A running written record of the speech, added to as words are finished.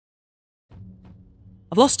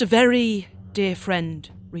I've lost a very dear friend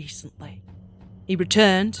recently. He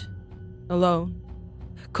returned, alone,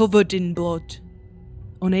 covered in blood,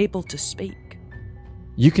 unable to speak.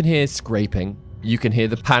 You can hear scraping. You can hear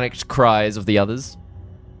the panicked cries of the others.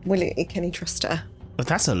 Can he trust her? But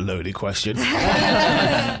that's a loaded question.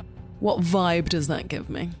 What vibe does that give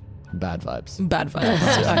me? Bad vibes. Bad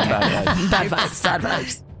vibes. Okay. Bad vibes. Bad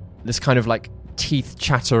vibes. This kind of like teeth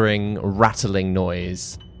chattering, rattling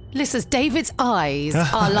noise. Listeners, David's eyes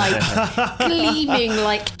are like gleaming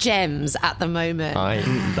like gems at the moment. I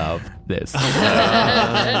love this.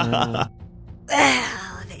 I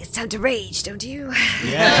think it's time to rage, don't you?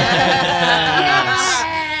 Yay!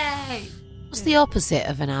 What's the opposite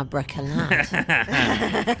of an abracalad?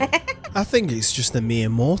 I think it's just a mere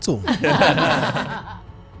mortal.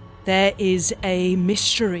 There is a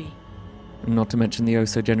mystery. Not to mention the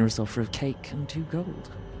oh-so-generous offer of cake and 2 gold.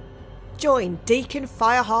 Join Deacon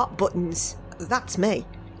Fireheart Buttons, that's me,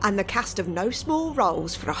 and the cast of no small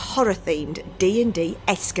roles for a horror-themed D&D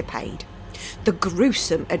escapade. The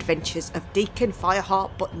Gruesome Adventures of Deacon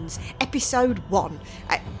Fireheart Buttons, Episode 1.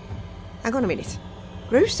 Hang on a minute.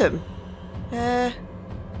 Gruesome? I'm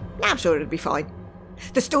sure it'll be fine.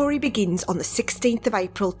 The story begins on the 16th of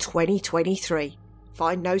April 2023.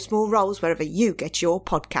 Find No Small Roles wherever you get your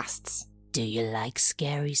podcasts. Do you like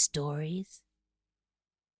scary stories?